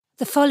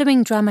The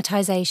following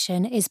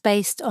dramatisation is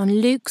based on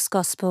Luke's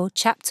Gospel,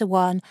 chapter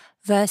 1,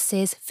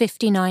 verses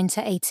 59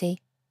 to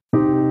 80.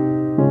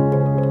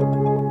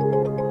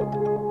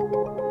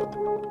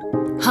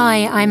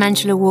 Hi, I'm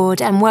Angela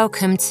Ward and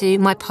welcome to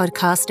my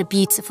podcast, A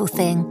Beautiful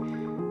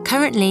Thing.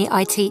 Currently,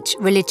 I teach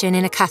religion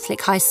in a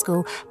Catholic high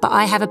school, but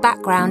I have a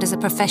background as a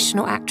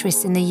professional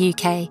actress in the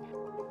UK.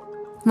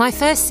 My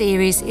first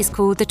series is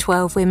called The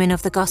 12 Women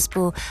of the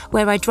Gospel,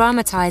 where I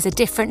dramatise a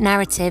different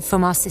narrative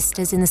from our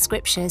sisters in the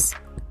scriptures.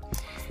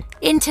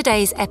 In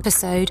today's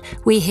episode,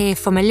 we hear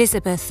from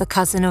Elizabeth, the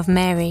cousin of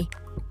Mary.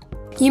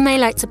 You may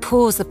like to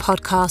pause the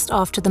podcast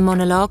after the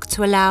monologue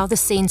to allow the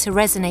scene to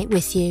resonate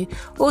with you,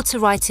 or to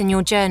write in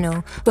your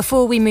journal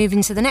before we move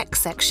into the next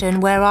section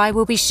where I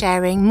will be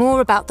sharing more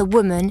about the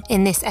woman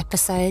in this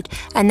episode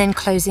and then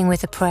closing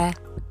with a prayer.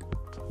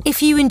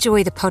 If you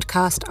enjoy the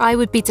podcast, I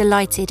would be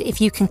delighted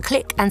if you can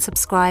click and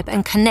subscribe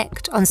and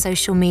connect on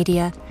social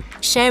media,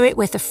 share it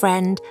with a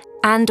friend,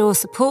 and or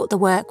support the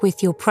work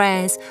with your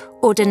prayers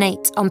or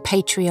donate on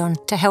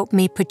Patreon to help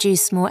me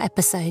produce more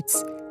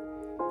episodes.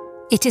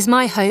 It is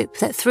my hope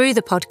that through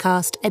the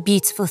podcast, A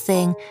Beautiful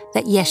Thing,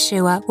 that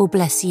Yeshua will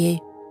bless you.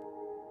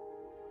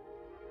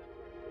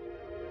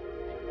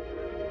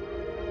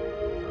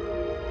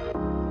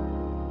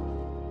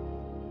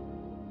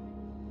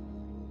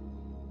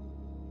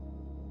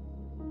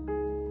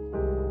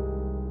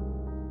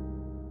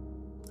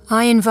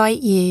 I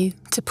invite you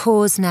to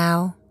pause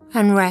now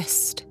and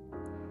rest,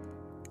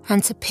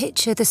 and to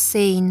picture the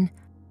scene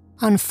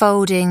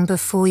unfolding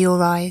before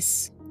your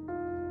eyes.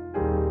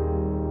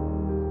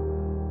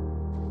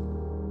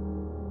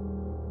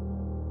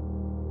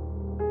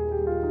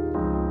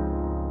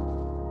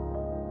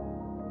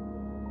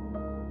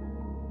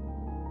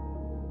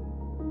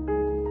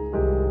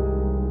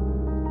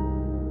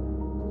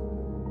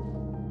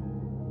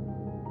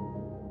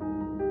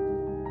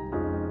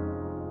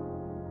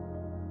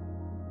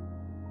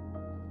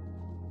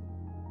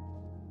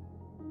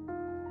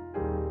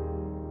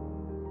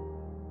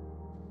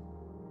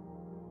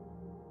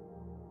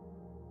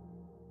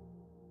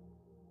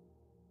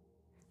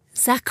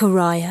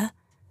 Zachariah,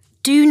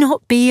 do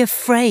not be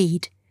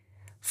afraid,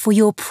 for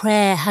your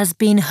prayer has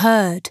been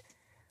heard.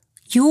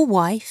 Your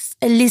wife,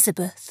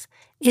 Elizabeth,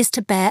 is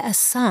to bear a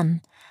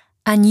son,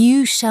 and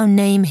you shall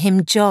name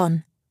him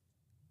John,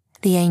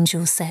 the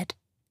angel said.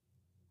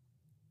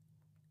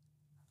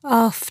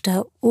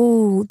 After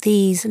all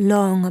these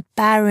long,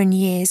 barren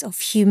years of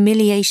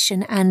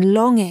humiliation and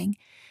longing,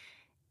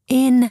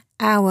 in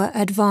our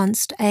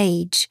advanced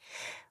age,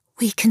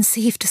 we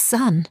conceived a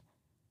son.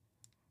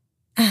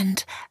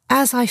 And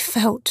as I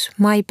felt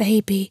my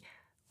baby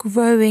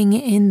growing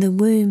in the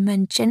womb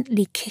and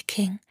gently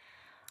kicking,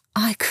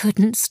 I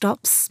couldn't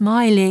stop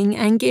smiling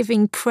and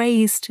giving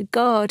praise to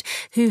God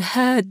who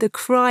heard the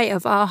cry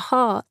of our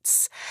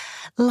hearts.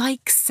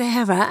 Like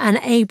Sarah and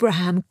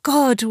Abraham,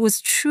 God was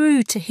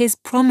true to his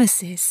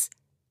promises.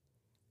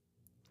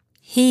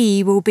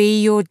 He will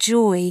be your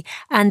joy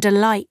and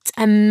delight,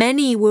 and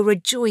many will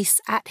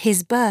rejoice at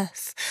his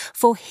birth,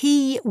 for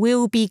he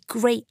will be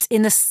great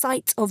in the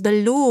sight of the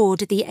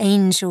Lord, the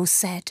angel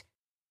said.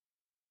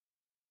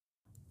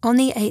 On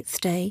the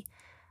 8th day,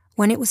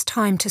 when it was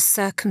time to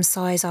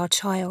circumcise our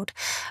child,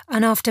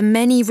 and after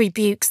many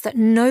rebukes that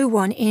no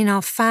one in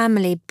our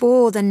family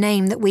bore the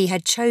name that we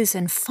had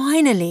chosen,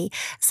 finally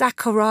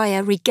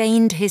Zachariah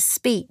regained his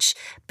speech,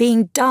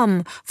 being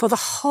dumb for the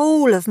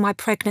whole of my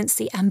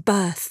pregnancy and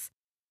birth.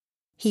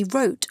 He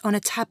wrote on a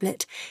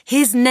tablet,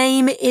 "His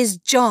name is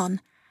John."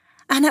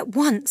 And at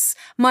once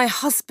my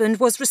husband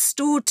was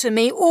restored to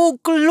me. All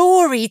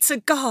glory to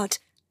God.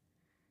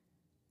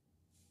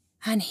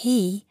 And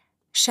he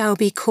shall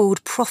be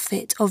called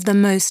Prophet of the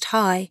Most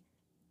High,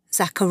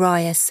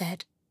 Zachariah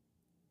said.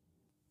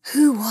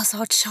 Who was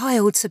our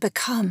child to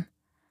become?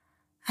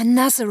 A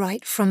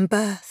Nazarite from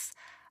birth,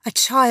 a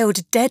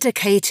child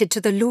dedicated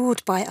to the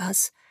Lord by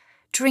us,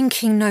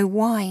 drinking no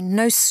wine,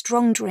 no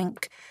strong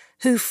drink,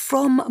 who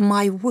from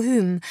my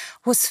womb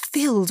was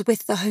filled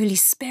with the Holy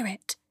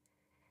Spirit.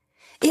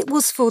 It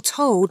was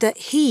foretold that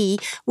he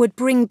would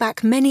bring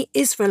back many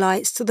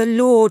Israelites to the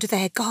Lord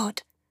their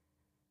God.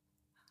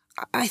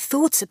 I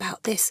thought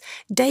about this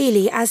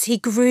daily as he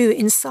grew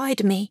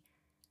inside me.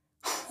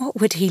 What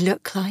would he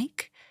look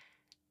like?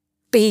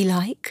 Be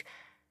like?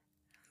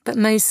 But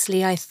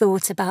mostly I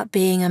thought about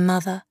being a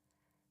mother.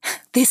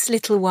 This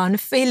little one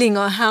filling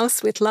our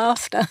house with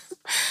laughter.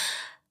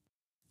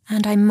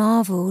 And I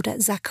marvelled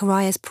at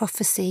Zachariah's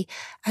prophecy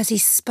as he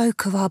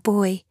spoke of our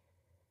boy.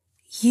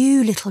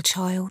 You, little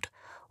child,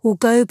 will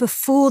go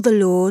before the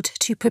Lord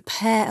to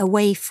prepare a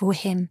way for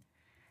him,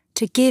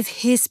 to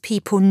give his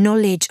people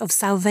knowledge of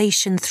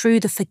salvation through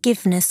the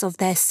forgiveness of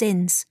their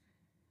sins.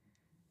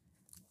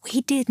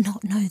 We did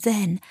not know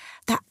then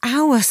that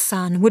our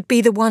son would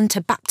be the one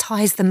to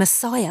baptize the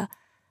Messiah.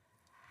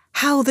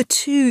 How the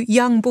two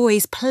young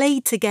boys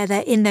played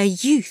together in their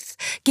youth,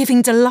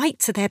 giving delight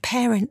to their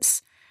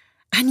parents.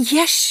 And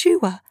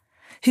Yeshua,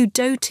 who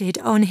doted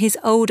on his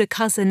older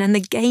cousin and the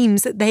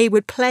games that they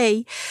would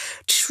play.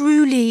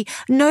 Truly,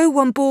 no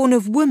one born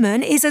of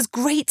woman is as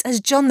great as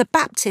John the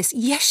Baptist.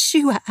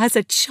 Yeshua as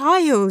a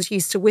child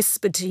used to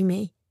whisper to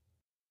me.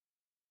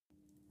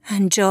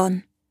 And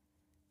John,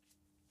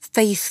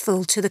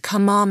 faithful to the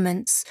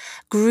commandments,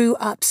 grew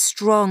up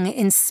strong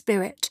in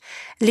spirit,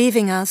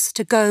 leaving us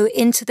to go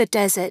into the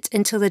desert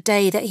until the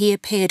day that he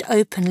appeared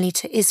openly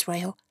to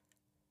Israel.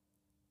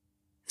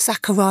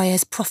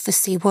 Zechariah's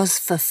prophecy was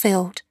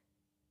fulfilled.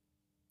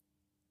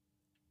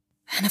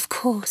 And of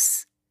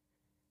course,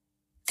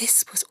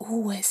 this was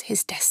always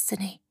his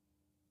destiny.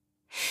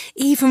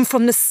 Even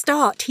from the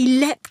start, he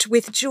leapt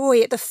with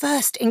joy at the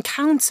first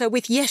encounter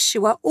with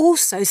Yeshua,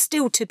 also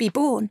still to be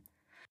born.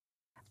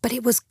 But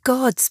it was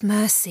God's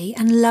mercy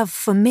and love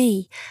for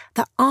me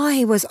that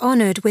I was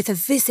honoured with a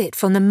visit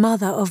from the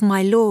mother of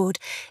my Lord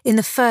in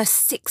the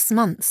first 6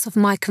 months of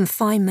my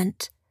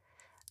confinement.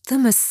 The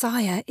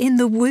Messiah in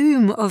the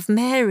womb of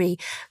Mary,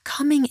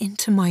 coming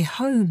into my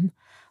home,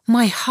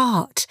 my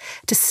heart,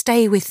 to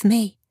stay with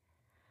me.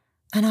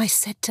 And I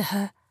said to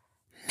her,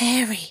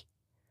 Mary,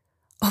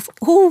 of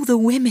all the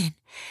women,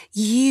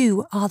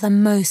 you are the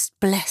most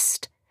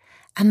blessed,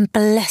 and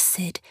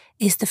blessed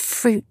is the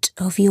fruit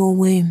of your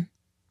womb.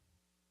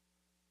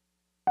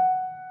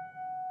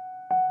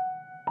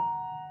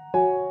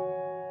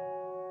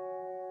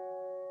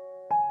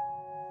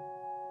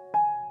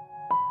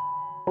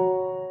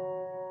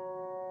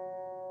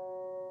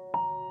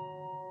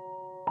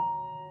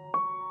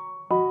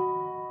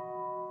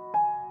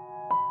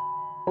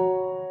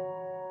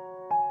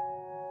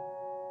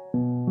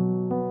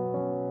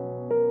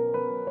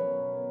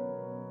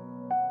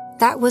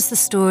 That was the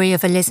story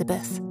of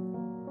Elizabeth.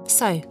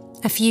 So,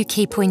 a few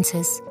key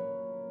pointers.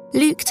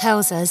 Luke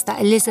tells us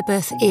that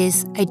Elizabeth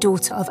is a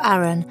daughter of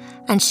Aaron,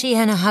 and she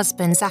and her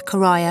husband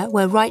Zechariah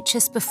were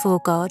righteous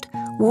before God,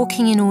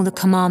 walking in all the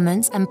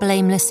commandments and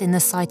blameless in the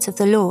sight of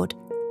the Lord.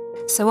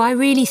 So I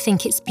really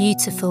think it's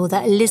beautiful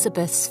that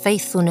Elizabeth's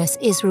faithfulness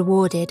is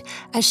rewarded,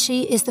 as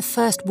she is the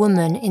first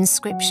woman in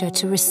Scripture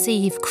to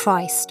receive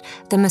Christ,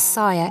 the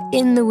Messiah,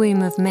 in the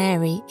womb of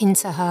Mary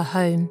into her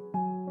home.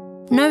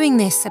 Knowing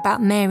this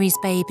about Mary's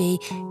baby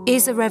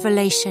is a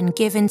revelation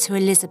given to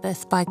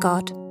Elizabeth by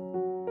God.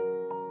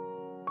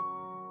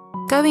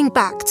 Going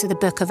back to the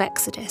book of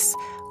Exodus,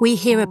 we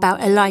hear about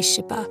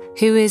Elisheba,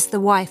 who is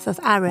the wife of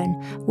Aaron,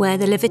 where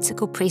the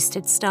Levitical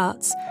priesthood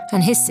starts,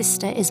 and his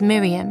sister is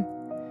Miriam.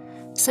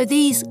 So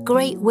these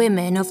great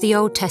women of the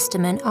Old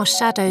Testament are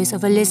shadows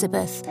of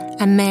Elizabeth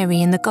and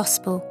Mary in the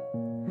Gospel.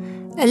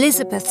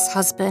 Elizabeth's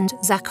husband,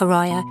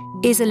 Zechariah,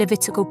 is a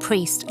Levitical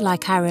priest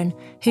like Aaron,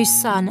 whose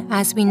son,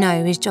 as we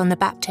know, is John the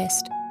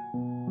Baptist.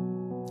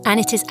 And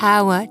it is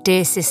our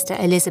dear sister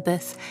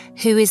Elizabeth,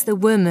 who is the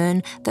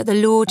woman that the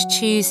Lord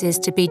chooses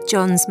to be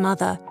John's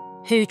mother,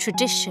 who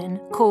tradition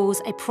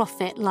calls a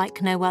prophet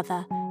like no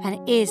other,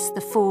 and is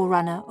the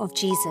forerunner of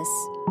Jesus.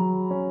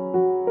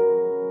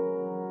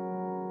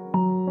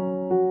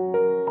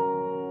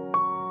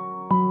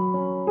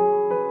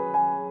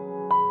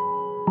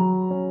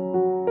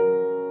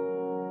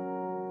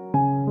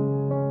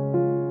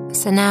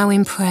 So now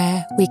in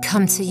prayer, we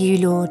come to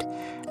you, Lord,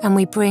 and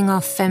we bring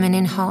our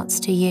feminine hearts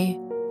to you.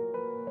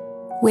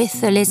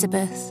 With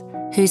Elizabeth,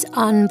 whose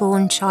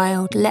unborn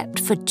child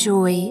leapt for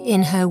joy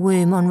in her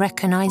womb on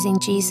recognising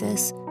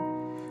Jesus,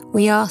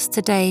 we ask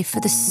today for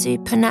the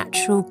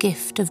supernatural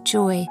gift of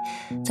joy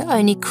that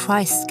only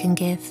Christ can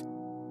give,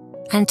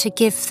 and to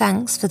give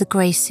thanks for the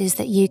graces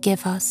that you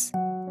give us.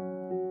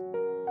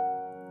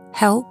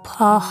 Help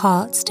our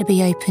hearts to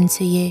be open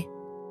to you.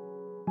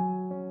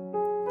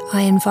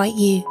 I invite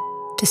you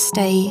to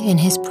stay in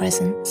his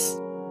presence.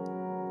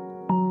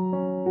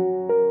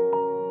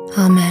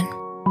 Amen.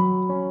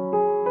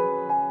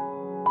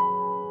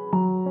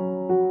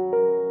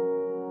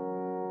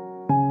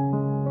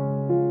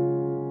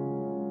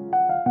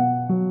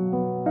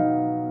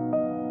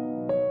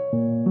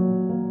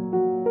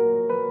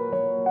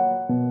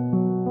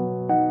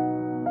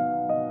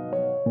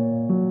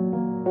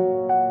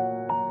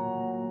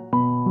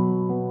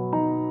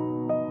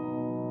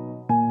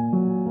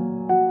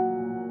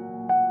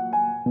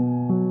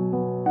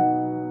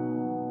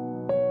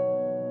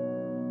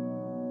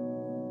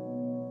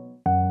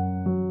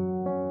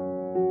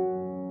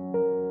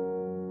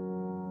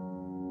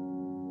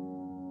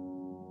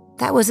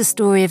 That was a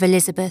story of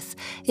Elizabeth.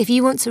 If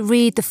you want to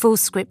read the full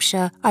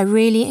scripture, I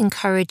really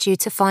encourage you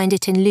to find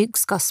it in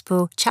Luke's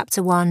Gospel,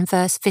 chapter 1,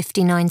 verse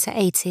 59 to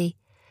 80.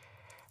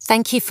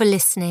 Thank you for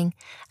listening,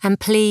 and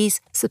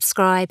please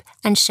subscribe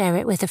and share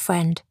it with a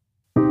friend.